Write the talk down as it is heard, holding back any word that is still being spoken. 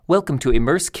Welcome to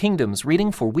Immerse Kingdom's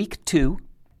reading for Week 2,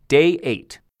 Day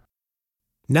 8.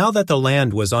 Now that the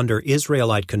land was under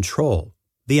Israelite control,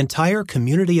 the entire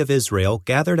community of Israel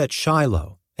gathered at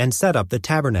Shiloh and set up the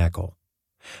tabernacle.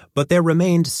 But there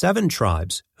remained 7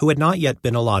 tribes who had not yet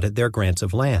been allotted their grants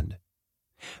of land.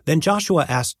 Then Joshua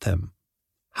asked them,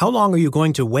 "How long are you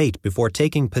going to wait before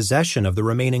taking possession of the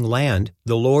remaining land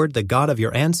the Lord, the God of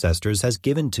your ancestors, has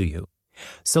given to you?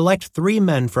 Select 3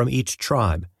 men from each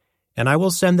tribe, and I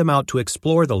will send them out to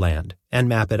explore the land and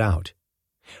map it out.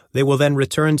 They will then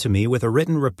return to me with a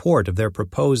written report of their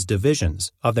proposed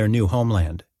divisions of their new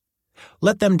homeland.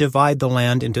 Let them divide the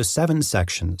land into 7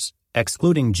 sections,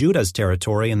 excluding Judah's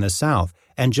territory in the south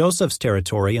and Joseph's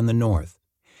territory in the north.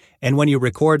 And when you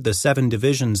record the 7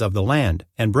 divisions of the land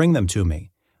and bring them to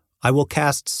me, I will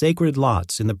cast sacred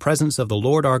lots in the presence of the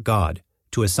Lord our God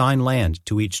to assign land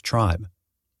to each tribe.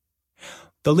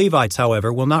 The Levites,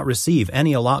 however, will not receive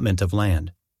any allotment of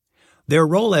land. Their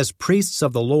role as priests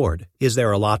of the Lord is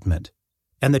their allotment,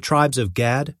 and the tribes of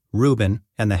Gad, Reuben,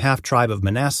 and the half-tribe of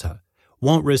Manasseh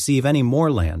won't receive any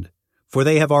more land, for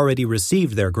they have already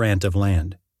received their grant of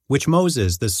land, which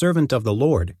Moses, the servant of the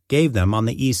Lord, gave them on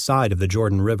the east side of the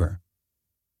Jordan River."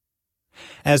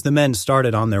 As the men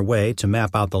started on their way to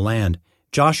map out the land,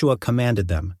 Joshua commanded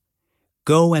them,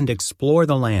 "Go and explore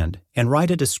the land and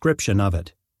write a description of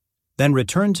it. Then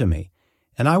return to me,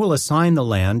 and I will assign the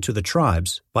land to the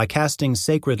tribes by casting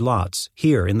sacred lots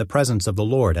here in the presence of the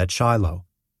Lord at Shiloh."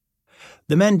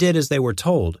 The men did as they were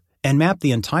told and mapped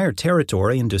the entire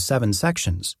territory into 7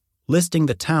 sections, listing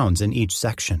the towns in each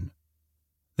section.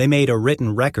 They made a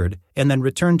written record and then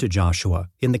returned to Joshua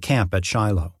in the camp at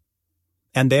Shiloh.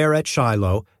 And there at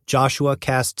Shiloh, Joshua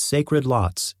cast sacred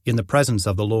lots in the presence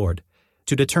of the Lord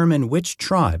to determine which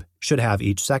tribe should have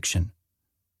each section.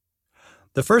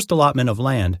 The first allotment of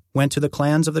land went to the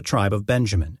clans of the tribe of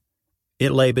Benjamin.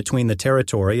 It lay between the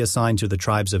territory assigned to the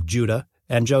tribes of Judah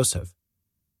and Joseph.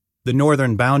 The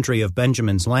northern boundary of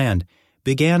Benjamin's land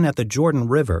began at the Jordan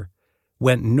River,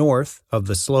 went north of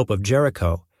the slope of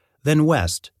Jericho, then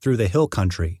west through the hill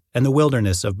country and the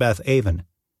wilderness of Beth-aven.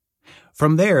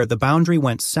 From there, the boundary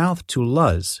went south to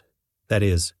Luz, that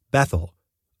is, Bethel,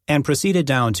 and proceeded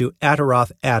down to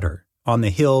Ataroth-Adar on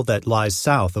the hill that lies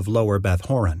south of lower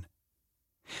Beth-horon.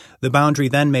 The boundary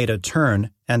then made a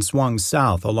turn and swung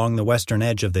south along the western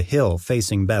edge of the hill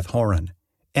facing Beth-horon,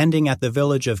 ending at the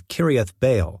village of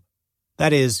Kiriath-Baal,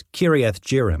 that is,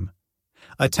 Kiriath-Jearim,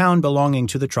 a town belonging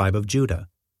to the tribe of Judah.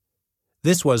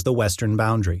 This was the western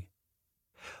boundary.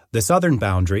 The southern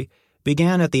boundary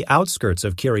began at the outskirts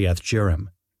of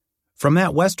Kiriath-Jearim. From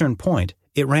that western point,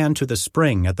 it ran to the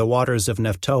spring at the waters of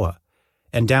Nephtoah,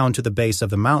 and down to the base of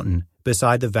the mountain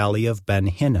beside the valley of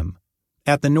Ben-Hinnom,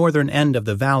 at the northern end of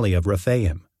the valley of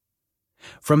Rephaim.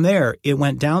 From there, it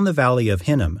went down the valley of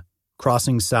Hinnom,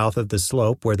 crossing south of the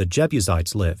slope where the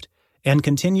Jebusites lived, and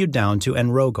continued down to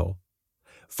En-Rogel.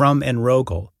 From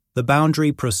En-Rogel, the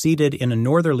boundary proceeded in a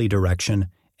northerly direction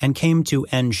and came to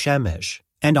En-Shemesh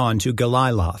and on to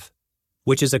Geliloth,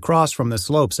 which is across from the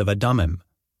slopes of Adummim.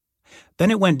 Then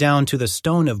it went down to the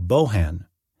stone of Bohan.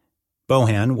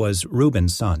 Bohan was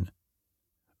Reuben's son.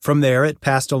 From there it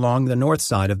passed along the north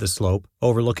side of the slope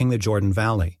overlooking the Jordan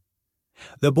Valley.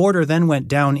 The border then went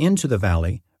down into the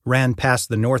valley, ran past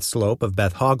the north slope of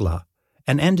Beth-Hoglah,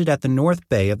 and ended at the north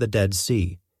bay of the Dead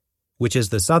Sea, which is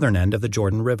the southern end of the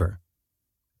Jordan River.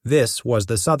 This was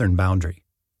the southern boundary.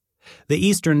 The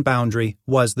eastern boundary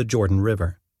was the Jordan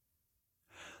River.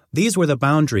 These were the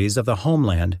boundaries of the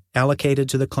homeland allocated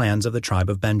to the clans of the tribe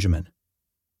of Benjamin.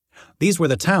 These were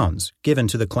the towns given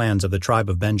to the clans of the tribe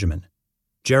of Benjamin: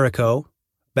 Jericho,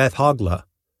 Beth-Hoglah,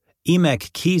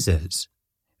 Emek-Keziz,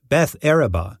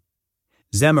 Beth-Arabah,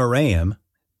 Zemaraim,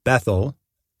 Bethel,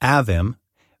 Avim,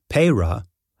 Perah,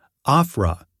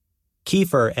 Ophrah,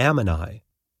 Kepher-Ammoni,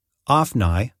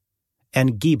 Ophni,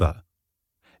 and Geba,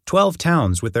 12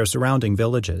 towns with their surrounding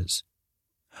villages.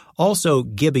 Also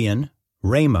Gibeon,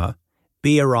 Ramah,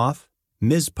 Beeroth,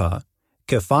 Mizpah,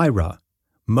 Kephirah,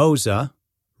 Moza,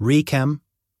 Rechem,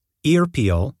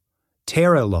 Irpeel,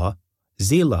 Terelah,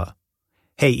 Zelah,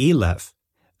 Haeleph,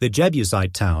 the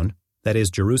Jebusite town, that is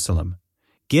Jerusalem,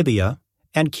 Gibeah,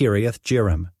 and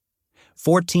Kiriath-Jearim,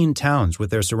 14 towns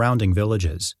with their surrounding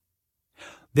villages.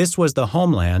 This was the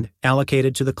homeland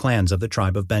allocated to the clans of the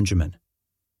tribe of Benjamin.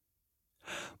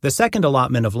 The second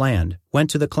allotment of land went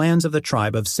to the clans of the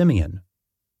tribe of Simeon.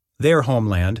 Their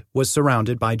homeland was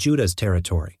surrounded by Judah's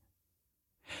territory.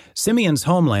 Simeon's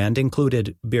homeland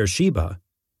included Beersheba,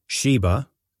 Sheba,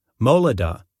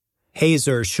 Moladah,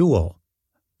 Hazer-Shual,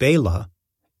 Bela,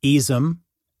 Ezem,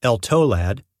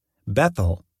 Eltolad,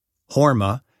 Bethel,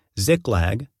 Hormah,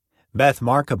 Ziklag, Beth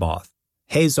Markaboth,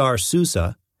 Hazar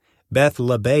Susa, Beth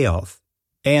Lebaoth,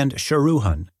 and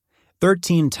Sharuhan,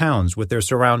 13 towns with their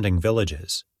surrounding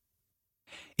villages.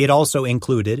 It also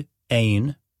included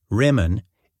Ain, Rimmon,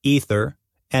 Ether,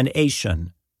 and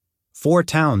Ashan, 4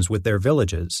 towns with their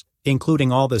villages,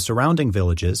 including all the surrounding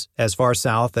villages as far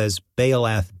south as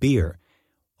Baalath Beer,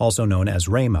 also known as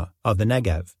Ramah of the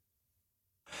Negev.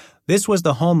 This was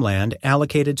the homeland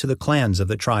allocated to the clans of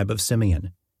the tribe of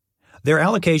Simeon. Their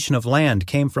allocation of land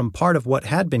came from part of what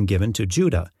had been given to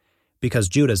Judah, because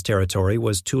Judah's territory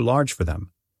was too large for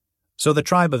them. So the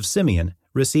tribe of Simeon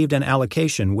received an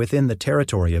allocation within the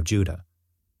territory of Judah.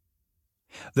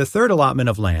 The third allotment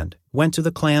of land went to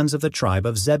the clans of the tribe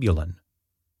of Zebulun.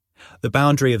 The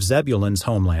boundary of Zebulun's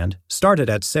homeland started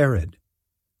at Sarid.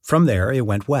 From there it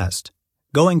went west,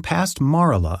 going past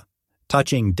Maralah,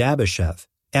 touching Dabasheth,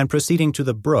 and proceeding to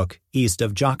the brook east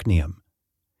of Jokneam.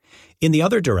 In the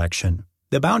other direction,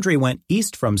 the boundary went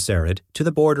east from Sarid to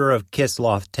the border of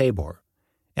Kisloth Tabor,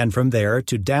 and from there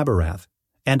to Daberath,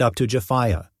 and up to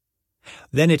Japhiah.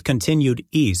 Then it continued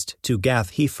east to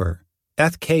Gath-Hepher,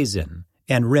 Ethkazin,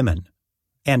 and Rimmon,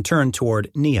 and turned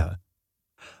toward Neah.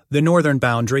 The northern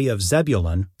boundary of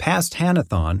Zebulun passed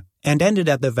Hanathon and ended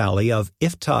at the valley of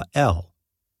Iphta-El.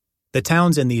 The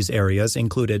towns in these areas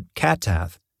included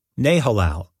Katath,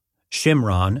 Nahalal,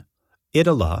 Shimron,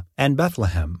 Idalah, and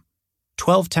Bethlehem,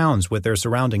 12 towns with their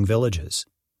surrounding villages.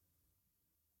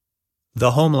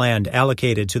 The homeland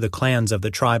allocated to the clans of the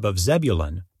tribe of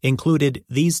Zebulun included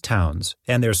these towns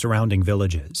and their surrounding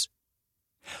villages.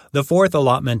 The fourth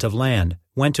allotment of land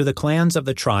went to the clans of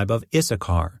the tribe of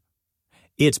Issachar.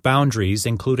 Its boundaries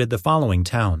included the following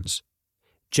towns: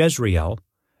 Jezreel,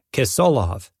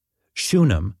 Kisoloth,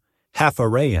 Shunem,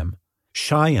 Hapharaim,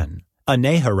 Shion,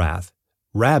 Anaharath,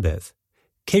 Rabbith,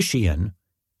 Kishion,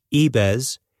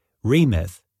 Ebez,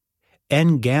 Remith,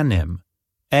 En-Ganim,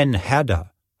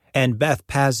 En-Haddah, and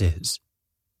Beth-Paziz.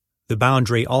 The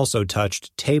boundary also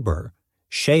touched Tabor,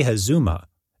 Shehazuma,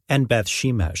 and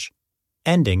Beth-Shemesh,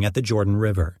 ending at the Jordan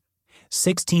River,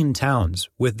 16 towns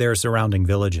with their surrounding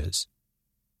villages.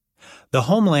 The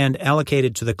homeland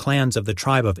allocated to the clans of the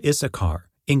tribe of Issachar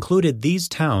included these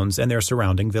towns and their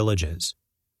surrounding villages.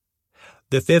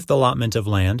 The fifth allotment of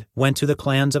land went to the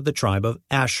clans of the tribe of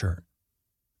Asher.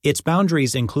 Its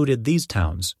boundaries included these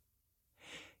towns: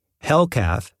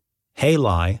 Helkath,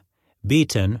 Halai,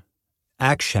 Beton,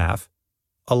 Akshaph,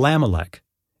 Alamelech,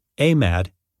 Amad,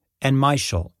 and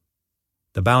Mishal.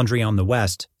 The boundary on the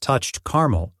west touched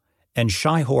Carmel and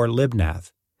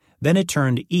Shihor-Libnath. Then it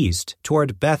turned east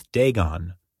toward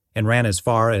Beth-Dagon and ran as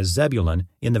far as Zebulun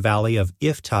in the valley of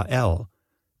Iphta-El,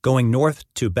 going north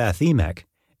to Beth-Emek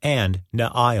and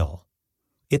Na'il.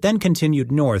 It then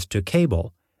continued north to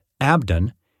Cabul,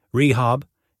 Abdon, Rehob,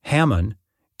 Hammon,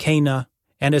 Cana,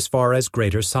 and as far as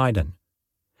Greater Sidon.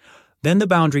 Then the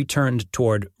boundary turned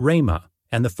toward Ramah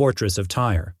and the fortress of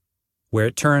Tyre, where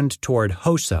it turned toward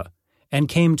Hosa and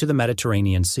came to the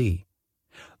Mediterranean Sea.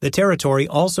 The territory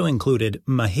also included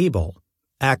Mahebel,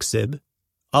 Aksib,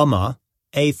 Ummah,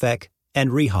 Aphek, and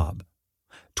Rehob,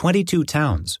 22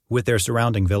 towns with their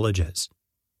surrounding villages.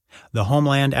 The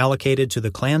homeland allocated to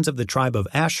the clans of the tribe of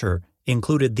Asher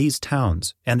included these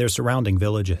towns and their surrounding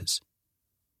villages.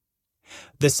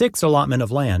 The sixth allotment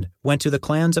of land went to the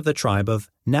clans of the tribe of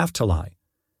Naphtali.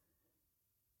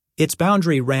 Its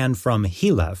boundary ran from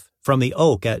Heleph, from the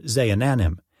oak at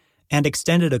Zaananim, and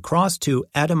extended across to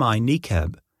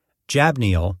Adami-Nekeb,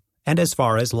 Jabneel, and as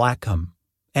far as Lachum,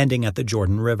 ending at the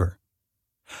Jordan River.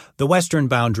 The western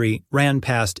boundary ran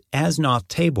past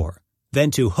Aznoth-Tabor,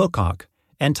 then to Hukok,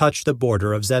 and touched the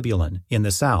border of Zebulun in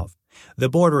the south, the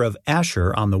border of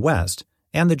Asher on the west,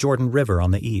 and the Jordan River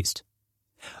on the east.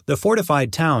 The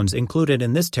fortified towns included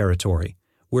in this territory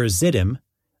were Ziddim,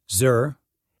 Zur,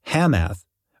 Hamath,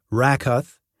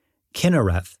 Rakkuth,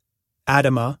 Kinnereth,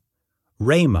 Adamah,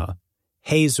 Ramah,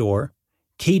 Hazor,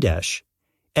 Kedesh,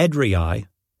 Edrei,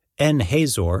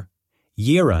 En-Hazor,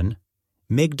 Yiron,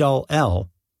 Migdal-El,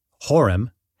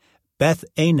 Horem,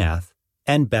 Beth-Anath,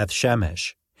 and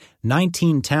Beth-Shemesh,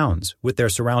 19 towns with their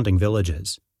surrounding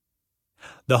villages.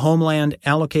 The homeland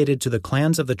allocated to the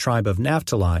clans of the tribe of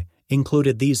Naphtali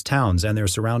included these towns and their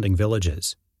surrounding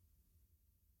villages.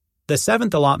 The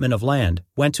seventh allotment of land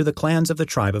went to the clans of the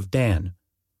tribe of Dan.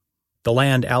 The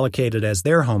land allocated as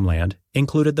their homeland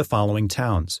included the following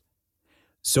towns: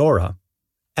 Zorah,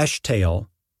 Eshtaol,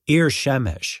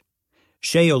 Ir-Shemesh,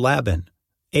 Sheolabin,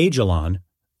 Ajalon,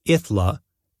 Ithla,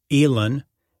 Elon,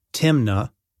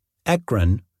 Timnah,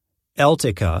 Ekron,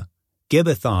 Eltekah,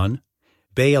 Gibbethon,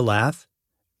 Baalath,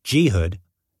 Jehud,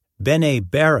 Bene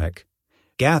Barak,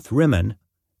 Gath-Rimmon,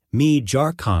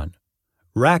 Me-Jarkon,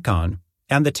 Rakkon,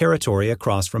 and the territory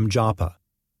across from Joppa.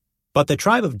 But the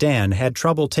tribe of Dan had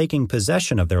trouble taking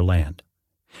possession of their land.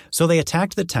 So they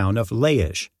attacked the town of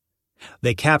Laish.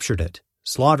 They captured it,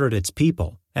 slaughtered its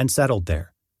people, and settled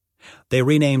there. They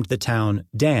renamed the town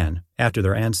Dan after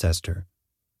their ancestor.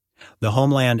 The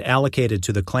homeland allocated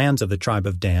to the clans of the tribe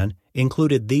of Dan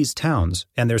included these towns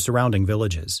and their surrounding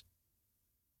villages.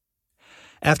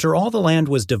 After all the land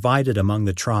was divided among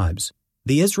the tribes,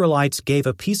 the Israelites gave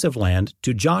a piece of land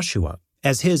to Joshua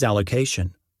as his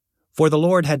allocation, for the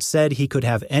Lord had said he could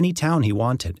have any town he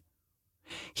wanted.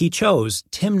 He chose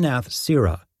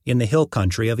Timnath-Serah in the hill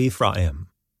country of Ephraim.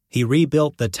 He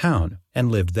rebuilt the town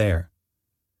and lived there.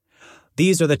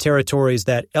 These are the territories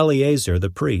that Eleazar the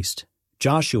priest,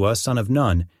 Joshua son of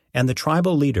Nun, and the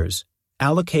tribal leaders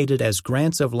allocated as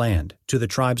grants of land to the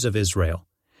tribes of Israel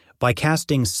by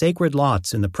casting sacred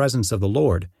lots in the presence of the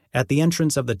Lord at the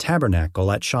entrance of the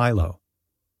tabernacle at Shiloh.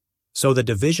 So the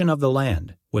division of the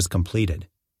land was completed.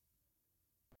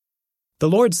 The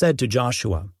Lord said to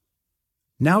Joshua,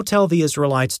 "Now tell the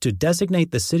Israelites to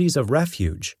designate the cities of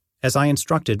refuge, as I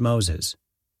instructed Moses.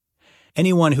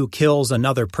 Anyone who kills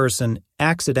another person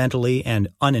accidentally and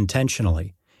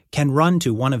unintentionally can run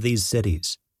to one of these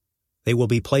cities. They will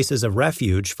be places of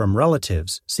refuge from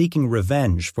relatives seeking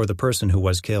revenge for the person who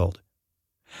was killed.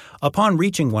 Upon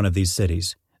reaching one of these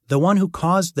cities, the one who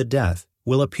caused the death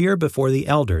will appear before the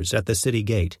elders at the city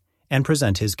gate and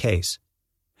present his case.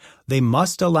 They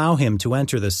must allow him to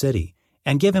enter the city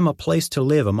and give him a place to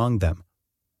live among them.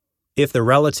 If the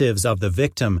relatives of the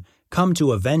victim come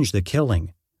to avenge the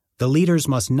killing, the leaders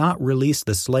must not release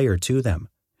the slayer to them,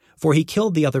 for he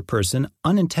killed the other person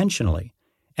unintentionally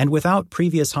and without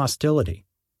previous hostility.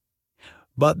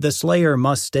 But the slayer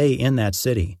must stay in that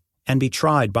city and be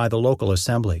tried by the local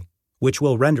assembly, which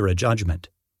will render a judgment.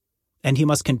 And he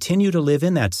must continue to live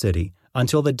in that city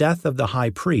until the death of the high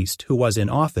priest who was in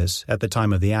office at the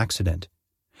time of the accident.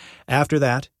 After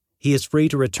that, he is free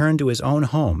to return to his own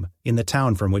home in the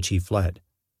town from which he fled."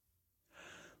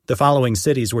 The following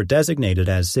cities were designated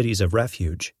as cities of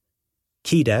refuge: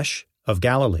 Kedesh of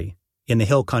Galilee, in the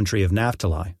hill country of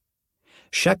Naphtali;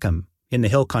 Shechem, in the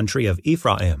hill country of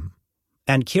Ephraim;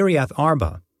 and Kiriath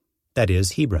Arba, that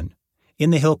is, Hebron, in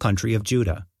the hill country of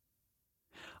Judah.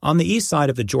 On the east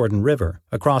side of the Jordan River,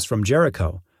 across from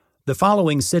Jericho, the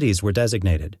following cities were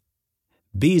designated: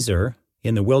 Bezer,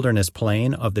 in the wilderness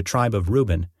plain of the tribe of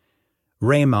Reuben;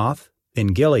 Ramoth,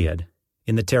 in Gilead,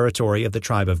 in the territory of the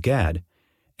tribe of Gad;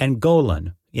 and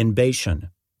Golan, in Bashan,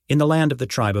 in the land of the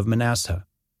tribe of Manasseh.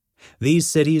 These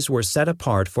cities were set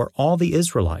apart for all the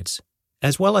Israelites,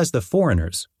 as well as the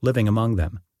foreigners living among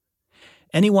them.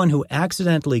 Anyone who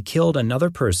accidentally killed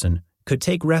another person could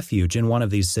take refuge in one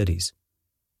of these cities.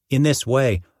 In this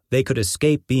way, they could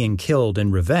escape being killed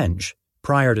in revenge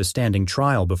prior to standing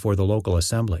trial before the local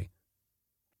assembly.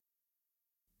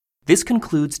 This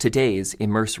concludes today's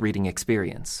Immerse reading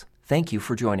experience. Thank you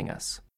for joining us.